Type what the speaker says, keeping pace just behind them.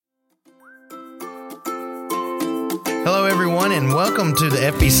everyone, and welcome to the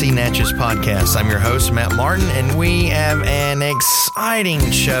FBC Natchez podcast. I'm your host, Matt Martin, and we have an exciting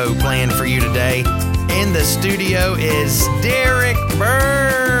show planned for you today. In the studio is Derek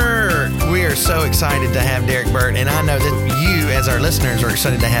Burt. We are so excited to have Derek Burt, and I know that you, as our listeners, are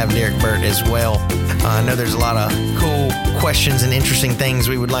excited to have Derek Burt as well. I know there's a lot of cool questions and interesting things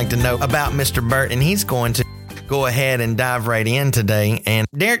we would like to know about Mr. Burt, and he's going to go ahead and dive right in today. And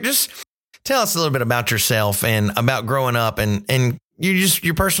Derek, just tell us a little bit about yourself and about growing up and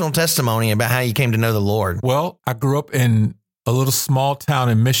your personal testimony about how you came to know the Lord. Well, I grew up in a little small town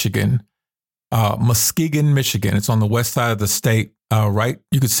in Michigan, Muskegon, Michigan. It's on the west side of the state, right?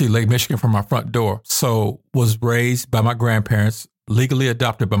 You could see Lake Michigan from my front door. So was raised by my grandparents, legally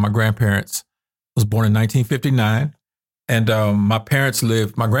adopted by my grandparents. Was born in 1959. And my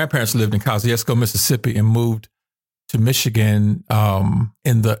grandparents lived in Kosciuszko, Mississippi, and moved to Michigan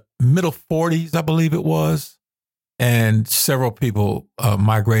in the middle 40s, I believe it was. And several people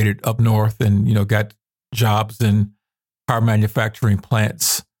migrated up north and, got jobs in car manufacturing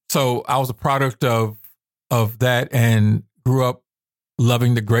plants. So I was a product of that and grew up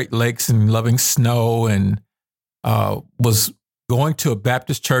loving the Great Lakes and loving snow, and was going to a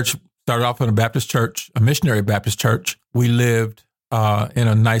Baptist church, started off in a Baptist church, a missionary Baptist church. We lived in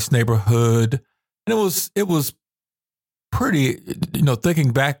a nice neighborhood, and it was pretty,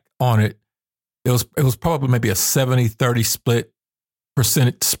 thinking back on it, it was probably maybe a 70-30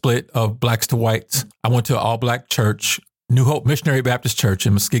 percent split of blacks to whites. I went to an all-black church, New Hope Missionary Baptist Church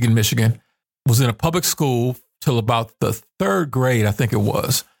in Muskegon, Michigan. Was in a public school till about the third grade, I think it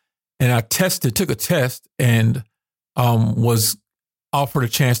was. And I took a test, and was offered a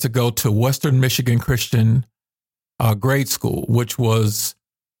chance to go to Western Michigan Christian grade school, which was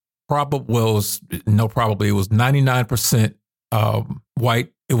it was 99%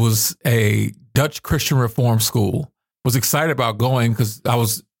 white. It was a Dutch Christian Reform school. Was excited about going because I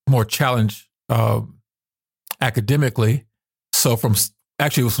was more challenged academically. So it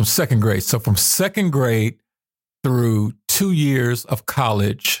was from second grade. So from second grade through 2 years of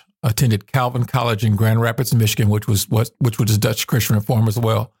college, attended Calvin College in Grand Rapids, Michigan, which was Dutch Christian Reform as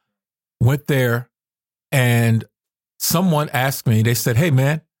well. Went there, and someone asked me. They said, "Hey,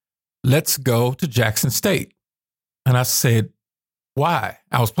 man, let's go to Jackson State." And I said, "Why?"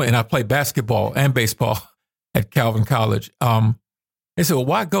 I played basketball and baseball at Calvin College. They said, "Well,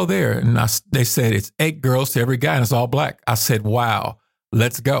 why go there?" And they said, "It's 8 girls to every guy, and it's all black." I said, "Wow,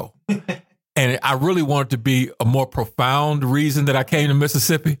 let's go." And I really wanted to be a more profound reason that I came to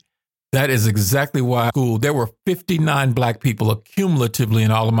Mississippi. That is exactly why there were 59 black people cumulatively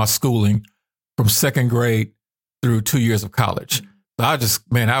in all of my schooling from second grade through 2 years of college. So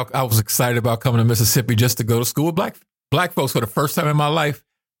I was excited about coming to Mississippi just to go to school with black folks for the first time in my life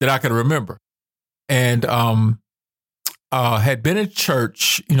that I could remember. And had been in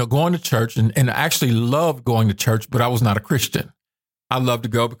church, going to church, and I actually loved going to church, but I was not a Christian. I loved to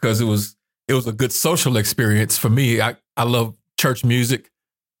go because it was a good social experience for me. I love church music.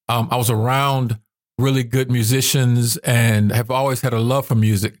 I was around really good musicians and have always had a love for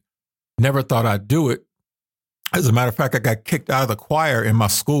music. Never thought I'd do it. As a matter of fact, I got kicked out of the choir in my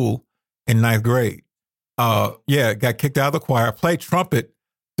school in 9th grade. Got kicked out of the choir. I played trumpet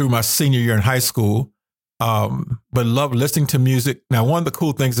through my senior year in high school, but loved listening to music. Now, one of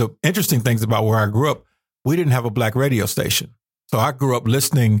the interesting things about where I grew up, we didn't have a black radio station. So I grew up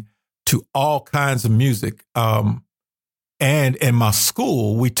listening to all kinds of music. And in my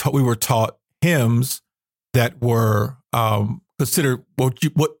school, we were taught hymns that were considered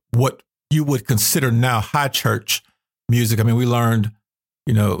what you would consider now high church music. I mean, we learned,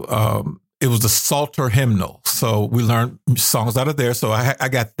 it was the Psalter hymnal. So we learned songs out of there. So I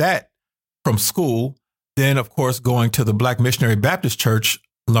got that from school. Then, of course, going to the Black Missionary Baptist Church,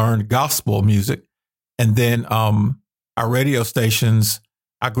 learned gospel music. And then our radio stations,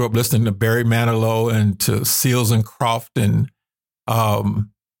 I grew up listening to Barry Manilow and to Seals and Croft and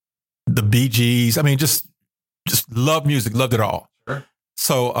the Bee Gees. I mean, just love music, loved it all. Sure.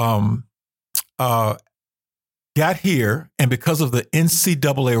 So got here, and because of the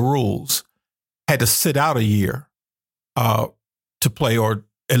NCAA rules, had to sit out a year to play, or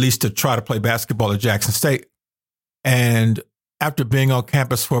at least to try to play basketball at Jackson State. And after being on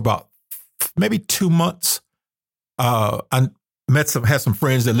campus for about maybe 2 months, I had some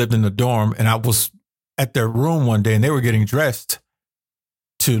friends that lived in the dorm, and I was at their room one day, and they were getting dressed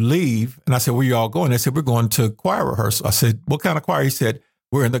to leave. And I said, "Where you all going?" They said, "We're going to choir rehearsal." I said, "What kind of choir?" He said,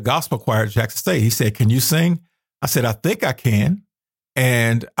 "We're in the gospel choir at Jackson State." He said, "Can you sing?" I said, "I think I can."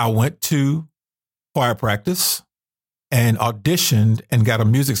 And I went to choir practice and auditioned and got a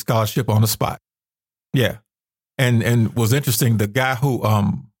music scholarship on the spot. Yeah. and was interesting. The guy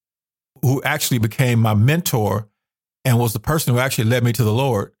who actually became my mentor and was the person who actually led me to the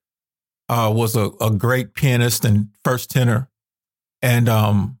Lord was a great pianist and first tenor.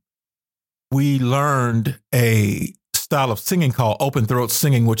 And we learned a style of singing called open throat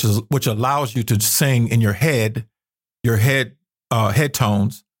singing, which allows you to sing in your head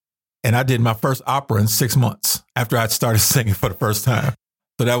tones. And I did my first opera in 6 months after I'd started singing for the first time.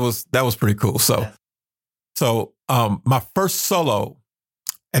 So that was pretty cool. So my first solo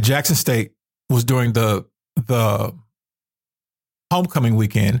at Jackson State was during the homecoming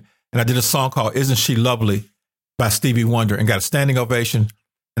weekend, and I did a song called "Isn't She Lovely" by Stevie Wonder, and got a standing ovation.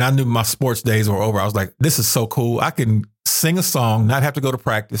 And I knew my sports days were over. I was like, "This is so cool! I can sing a song, not have to go to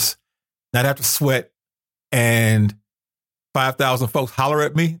practice, not have to sweat, and 5,000 folks holler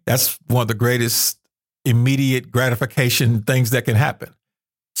at me. That's one of the greatest immediate gratification things that can happen."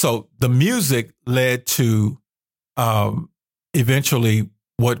 So the music led to eventually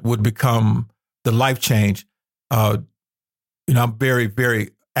what would become the life change. I'm very,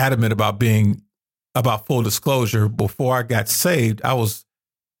 very adamant about full disclosure. Before I got saved, I was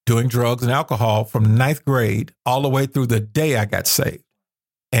doing drugs and alcohol from 9th grade all the way through the day I got saved.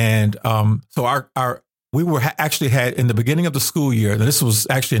 And so we were actually had in the beginning of the school year, and this was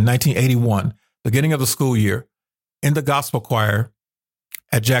actually in 1981, beginning of the school year, in the gospel choir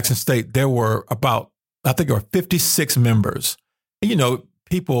at Jackson State, there were I think there were 56 members. And,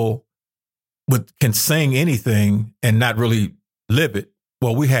 people can sing anything and not really live it.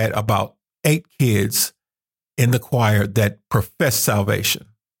 Well, we had about 8 kids in the choir that professed salvation,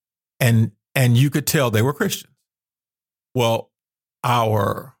 and you could tell they were Christians. Well,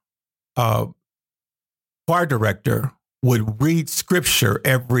 our choir director would read scripture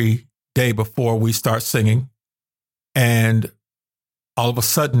every day before we start singing, and all of a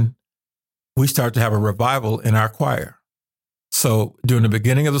sudden, we started to have a revival in our choir. So during the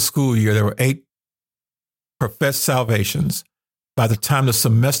beginning of the school year, there were 8 professed salvations. By the time the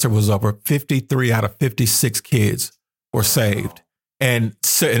semester was over, 53 out of 56 kids were saved. And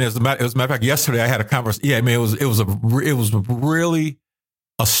as a matter of fact, yesterday I had a conversation. Yeah, I mean, it was really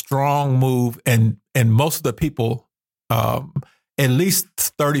a strong move, and most of the people, at least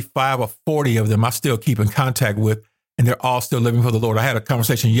 35 or 40 of them, I still keep in contact with, and they're all still living for the Lord. I had a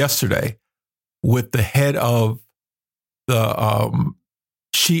conversation yesterday with the head of the,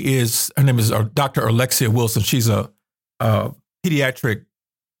 her name is Dr. Alexia Wilson. She's a pediatric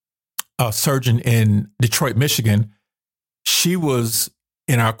surgeon in Detroit, Michigan. She was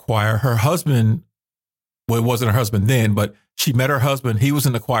in our choir. Her husband, well, it wasn't her husband then, but she met her husband. He was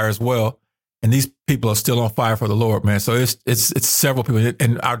in the choir as well. And these people are still on fire for the Lord, man. So it's several people.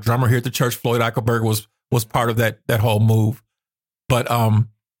 And our drummer here at the church, Floyd Eichelberg, was part of that whole move. But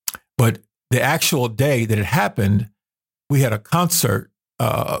the actual day that it happened, we had a concert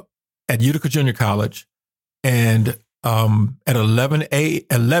at Utica Junior College, and at 11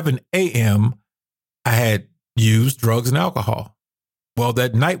 a.m., I had used drugs and alcohol. Well,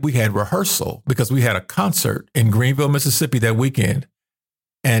 that night we had rehearsal because we had a concert in Greenville, Mississippi that weekend.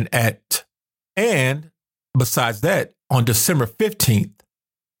 And besides that, on December 15th,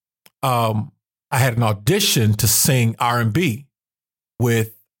 I had an audition to sing R&B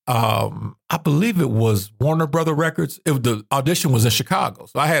with, I believe it was Warner Brother Records. The audition was in Chicago.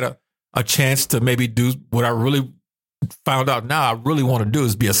 So I had a chance to maybe do what I really found out now I really want to do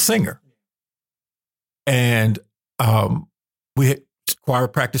is be a singer. And we had choir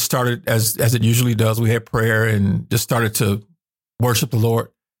practice started as it usually does. We had prayer and just started to worship the Lord.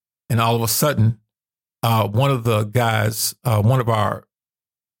 And all of a sudden, one of the guys, one of our,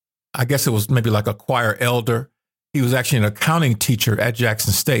 I guess it was maybe like a choir elder, he was actually an accounting teacher at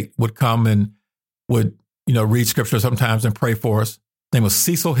Jackson State, would come and would, read scripture sometimes and pray for us. His name was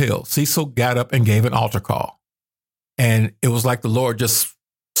Cecil Hill. Cecil got up and gave an altar call. And it was like the Lord just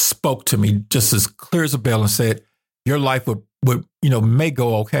spoke to me just as clear as a bell and said, your life would may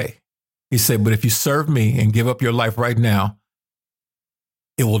go okay. He said, but if you serve me and give up your life right now,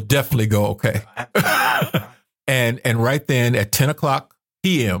 it will definitely go okay. and right then at 10 o'clock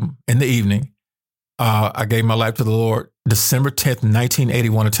p.m. in the evening, I gave my life to the Lord, December 10th,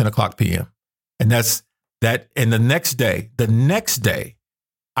 1981 at 10 o'clock p.m. And that's that. And the next day,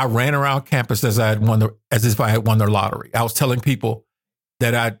 I ran around campus as if I had won the lottery. I was telling people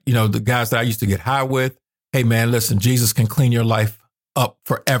that the guys that I used to get high with, hey man, listen, Jesus can clean your life up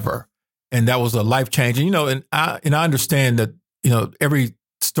forever. And that was a life change. And I understand that, every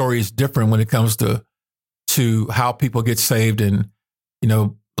story is different when it comes to how people get saved. And,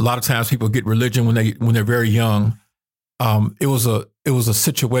 a lot of times people get religion when they're very young. It was a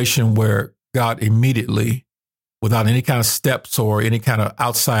situation where God immediately without any kind of steps or any kind of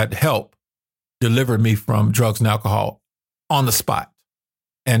outside help, delivered me from drugs and alcohol on the spot.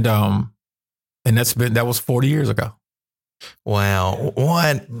 And that was 40 years ago. Wow.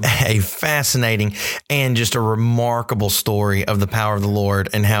 What a fascinating and just a remarkable story of the power of the Lord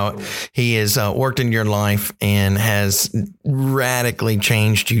and how he has worked in your life and has radically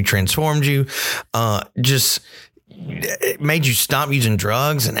changed you, transformed you, just made you stop using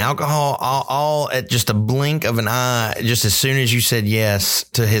drugs and alcohol all at just a blink of an eye, just as soon as you said yes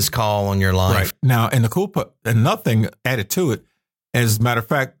to his call on your life. Right. Now, and the cool part, and nothing added to it. As a matter of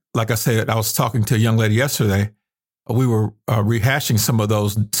fact, like I said, I was talking to a young lady yesterday. We were rehashing some of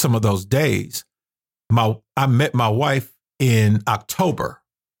those days. I met my wife in October,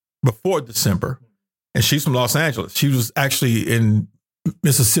 before December, and she's from Los Angeles. She was actually in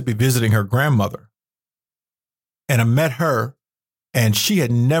Mississippi visiting her grandmother. And I met her, and she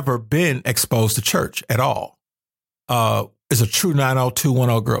had never been exposed to church at all. Is a true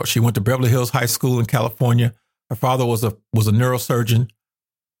 90210 girl. She went to Beverly Hills High School in California. Her father was a neurosurgeon,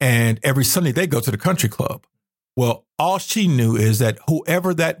 and every Sunday they go to the country club. Well, all she knew is that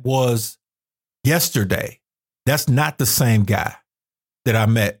whoever that was yesterday, that's not the same guy that I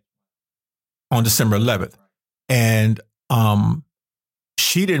met on December 11th. And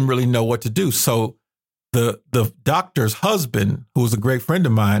she didn't really know what to do. So the doctor's husband, who was a great friend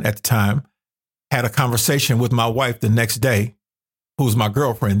of mine at the time, had a conversation with my wife the next day, who was my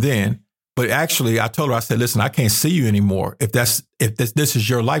girlfriend then. But actually, I told her, I said, listen, I can't see you anymore if this is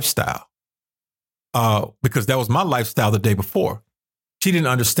your lifestyle. Because that was my lifestyle the day before. She didn't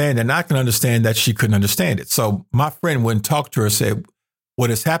understand, and I can understand that she couldn't understand it. So my friend went and talked to her and said, what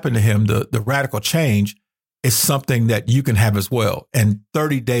has happened to him, the radical change, is something that you can have as well. And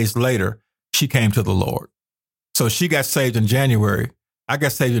 30 days later, she came to the Lord. So she got saved in January. I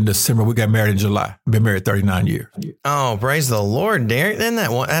got saved in December. We got married in July. I've been married 39 years. Oh, praise the Lord, Derek. Then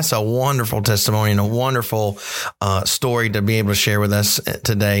that's a wonderful testimony and a wonderful story to be able to share with us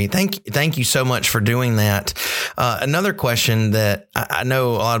today. Thank you so much for doing that. Another question that I know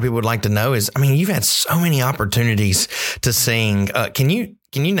a lot of people would like to know is, I mean, you've had so many opportunities to sing. Can you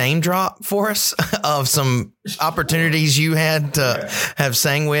name drop for us of some opportunities you had to have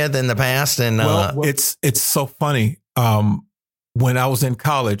sang with in the past? And it's so funny. When I was in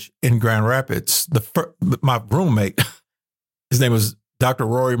college in Grand Rapids, my roommate, his name was Dr.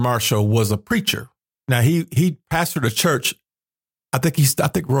 Rory Marshall, was a preacher. Now he pastored a church. I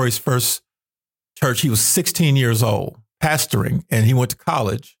think Rory's first church, he was 16 years old pastoring, and he went to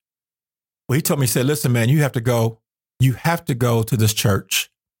college. Well, he told me, he said, listen, man, you have to go to this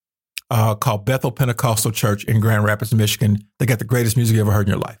church called Bethel Pentecostal Church in Grand Rapids, Michigan. They got the greatest music you ever heard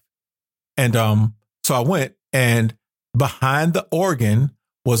in your life. And so I went, and behind the organ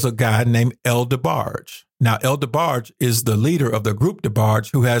was a guy named El DeBarge. Now, El DeBarge is the leader of the group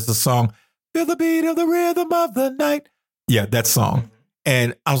DeBarge, who has the song, Feel the Beat of the Rhythm of the Night. Yeah, that song.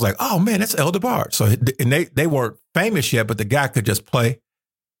 And I was like, oh, man, that's El DeBarge. So, and they weren't famous yet, but the guy could just play.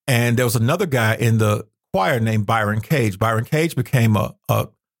 And there was another guy in the choir named Byron Cage. Byron Cage became a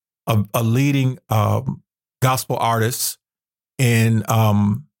leading gospel artist and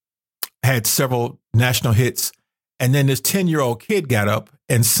had several national hits. And then this 10-year-old kid got up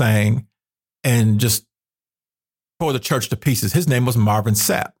and sang and just tore the church to pieces. His name was Marvin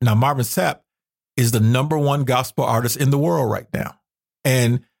Sapp. Now, Marvin Sapp is the #1 gospel artist in the world right now.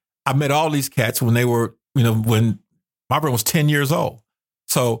 And I met all these cats when they were, when Marvin was 10 years old.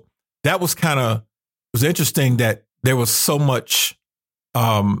 So that was it was interesting that there was so much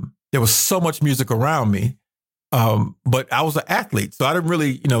music around me. But I was an athlete. So I didn't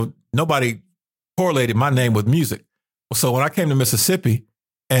really, nobody correlated my name with music. So when I came to Mississippi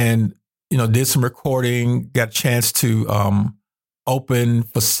and, did some recording, got a chance to open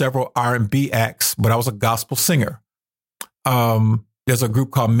for several R&B acts, but I was a gospel singer. There's a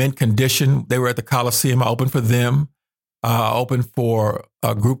group called Mint Condition. They were at the Coliseum. I opened for them. I opened for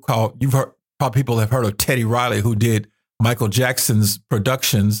a group called, probably people have heard of Teddy Riley, who did Michael Jackson's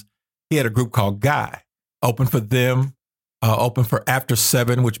productions. He had a group called Guy. Opened for them. Opened for After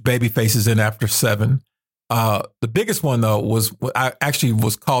 7, which Babyface is in After 7. The biggest one, though, was I actually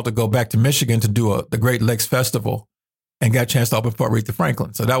was called to go back to Michigan to do the Great Lakes Festival, and got a chance to open for Aretha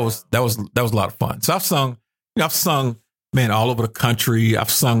Franklin. So that was a lot of fun. So I've sung, man, all over the country. I've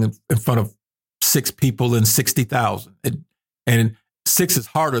sung in front of 6 people and 60,000, and 6 is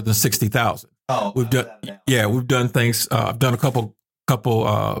harder than 60,000. Oh, we've done things. I've done a couple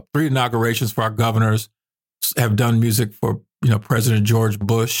 3 inaugurations for our governors. Have done music for President George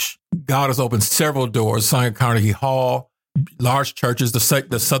Bush. God has opened several doors. Sung at Carnegie Hall, large churches,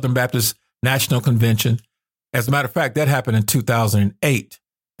 the Southern Baptist National Convention. As a matter of fact, that happened in 2008.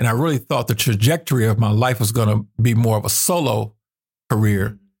 And I really thought the trajectory of my life was going to be more of a solo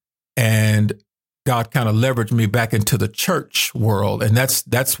career. And God kind of leveraged me back into the church world. And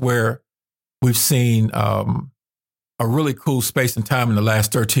that's where we've seen a really cool space and time in the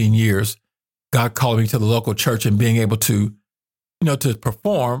last 13 years. God calling me to the local church and being able to, to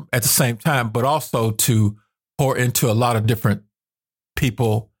perform at the same time, but also to pour into a lot of different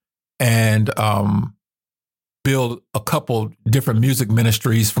people and build a couple different music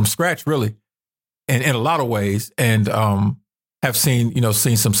ministries from scratch, really, and in a lot of ways, and have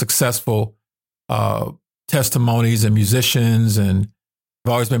seen some successful testimonies and musicians, and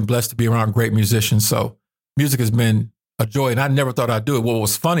I've always been blessed to be around great musicians. So music has been a joy, and I never thought I'd do it. What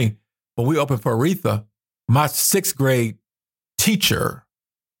was funny, when we opened for Aretha, my 6th grade teacher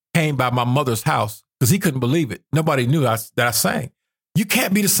came by my mother's house because he couldn't believe it. Nobody knew that I sang. You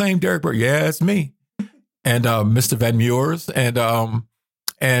can't be the same Derek Burt. Yeah, it's me. And Mr. Van Meurs. So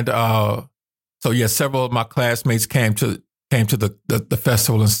yeah, several of my classmates came to the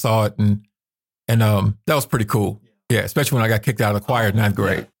festival and saw it, and that was pretty cool. Yeah, especially when I got kicked out of the choir in 9th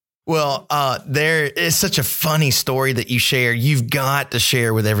grade. Well, there is such a funny story that you share. You've got to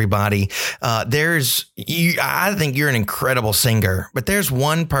share with everybody. I think you're an incredible singer, but there's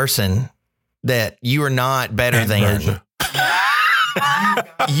one person that you are not better than.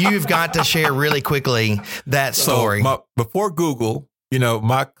 You've got to share really quickly that story. So before Google,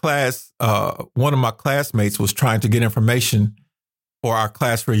 my class, one of my classmates was trying to get information for our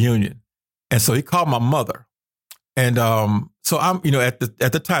class reunion. And so he called my mother. And so I'm, at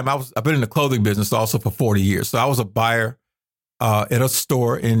the time I've been in the clothing business also for 40 years. So I was a buyer at a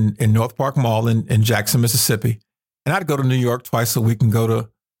store in North Park Mall in Jackson, Mississippi. And I'd go to New York twice a week and go to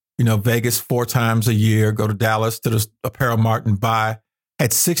Vegas 4 times a year, go to Dallas to the apparel mart and buy.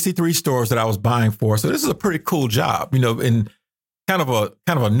 Had 63 stores that I was buying for. So this is a pretty cool job, in kind of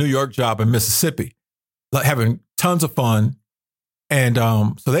a New York job in Mississippi, like having tons of fun. And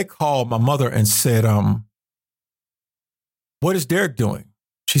so they called my mother and said, what is Derek doing?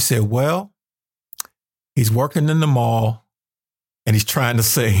 She said, well, he's working in the mall and he's trying to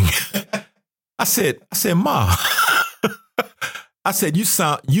sing. I said, Ma, I said,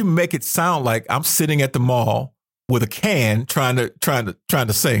 you make it sound like I'm sitting at the mall with a can trying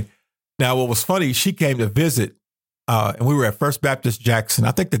to sing. Now, what was funny, she came to visit, and we were at First Baptist Jackson.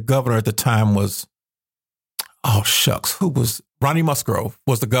 I think the governor at the time was, who was Ronnie Musgrove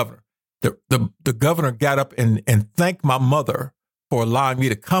was the governor. The governor got up and thanked my mother for allowing me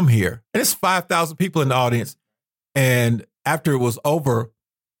to come here. And it's 5,000 people in the audience. And after it was over,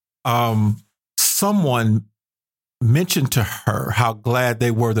 someone mentioned to her how glad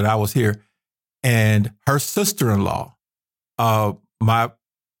they were that I was here. And her sister-in-law, my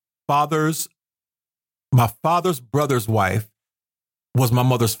father's brother's wife, was my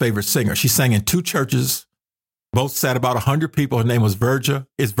mother's favorite singer. She sang in 2 churches. Both sat about 100 people. Her name was Virgia.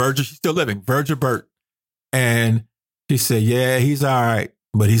 It's Virgia. She's still living. Virgia Burt. And she said, yeah, he's all right,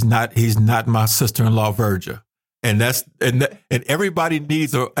 but he's not my sister-in-law, Virgia. And and everybody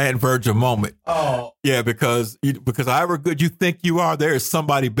needs an Aunt Virgia moment. Oh, yeah, because however good you think you are, there is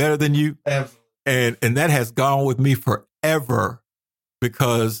somebody better than you. Absolutely. And that has gone with me forever,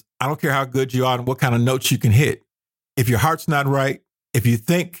 because I don't care how good you are and what kind of notes you can hit. If your heart's not right, if you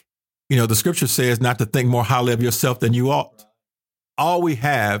think, the scripture says not to think more highly of yourself than you ought. All we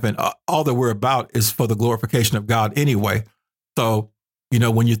have and all that we're about is for the glorification of God anyway. So,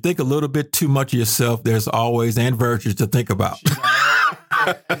 when you think a little bit too much of yourself, there's always Aunt Virgia to think about.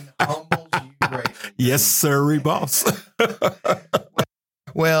 Yes, sir, boss.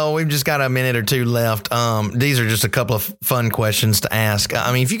 Well, we've just got a minute or two left. These are just a couple of fun questions to ask.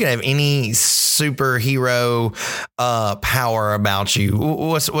 I mean, if you could have any superhero power about you,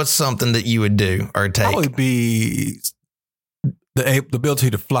 what's something that you would do or take? Probably be the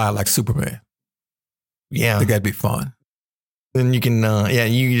ability to fly like Superman. Yeah, I think that'd be fun. Then you can, you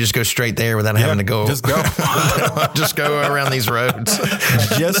can just go straight there without having to go. Just go. Just go around these roads.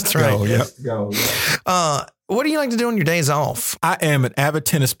 Just go. Right. Yeah. Go. What do you like to do on your days off? I am an avid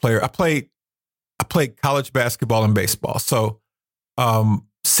tennis player. I played college basketball and baseball. So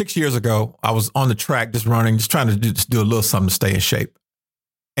 6 years ago, I was on the track just running, just trying to do a little something to stay in shape.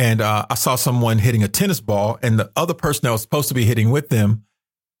 And I saw someone hitting a tennis ball, and the other person that was supposed to be hitting with them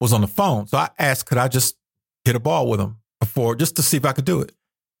was on the phone. So I asked, could I just hit a ball with him just to see if I could do it?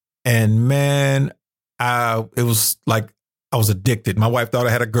 And man, it was like I was addicted. My wife thought I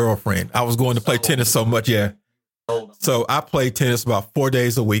had a girlfriend. I was going to play tennis so much. Yeah. So I played tennis about 4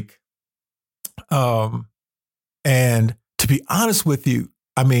 days a week. And to be honest with you,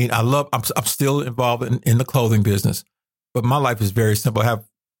 I mean, I'm still involved in the clothing business, but my life is very simple. I have,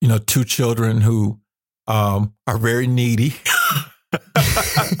 2 children who are very needy.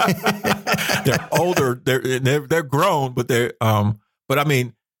 They're older, they're grown, but but I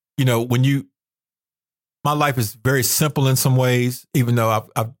mean, my life is very simple in some ways, even though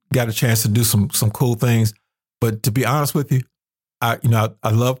I've got a chance to do some cool things. But to be honest with you, I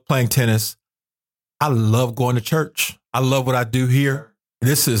love playing tennis. I love going to church. I love what I do here.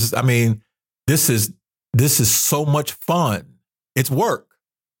 This is so much fun. It's work,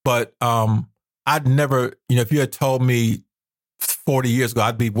 but I'd never, if you had told me 40 years ago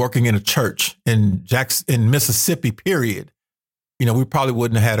I'd be working in a church in Mississippi, period, we probably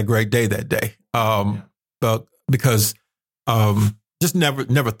wouldn't have had a great day that day. Because just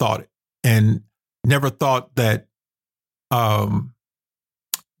never thought it, and never thought that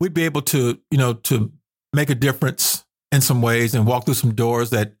we'd be able to to make a difference in some ways and walk through some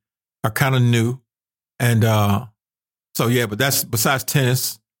doors that are kind of new. And but that's besides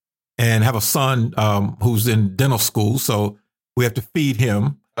tennis, and have a son who's in dental school, so we have to feed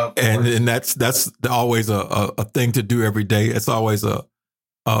him, and that's always a thing to do every day. It's always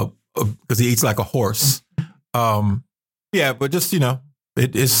because he eats like a horse. But just,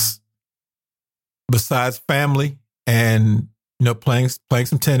 it is besides family and, playing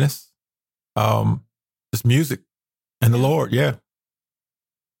some tennis, just music and the Lord. Yeah.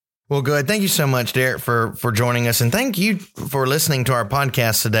 Well, good. Thank you so much, Derek, for joining us. And thank you for listening to our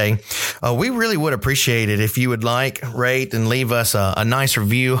podcast today. We really would appreciate it if you would rate, and leave us a nice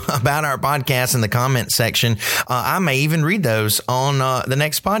review about our podcast in the comment section. I may even read those on the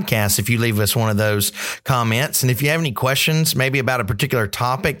next podcast if you leave us one of those comments. And if you have any questions, maybe about a particular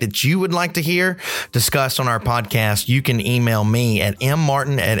topic that you would like to hear discussed on our podcast, you can email me at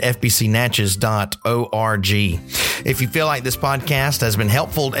mmartin@fbcnatchez.org. If you feel like this podcast has been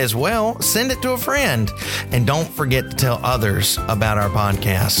helpful as well, send it to a friend, and don't forget to tell others about our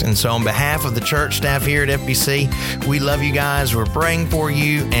podcast. And so on behalf of the church staff here at FBC, we love you guys. We're praying for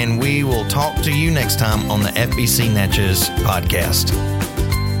you, and we will talk to you next time on the FBC Natchez podcast.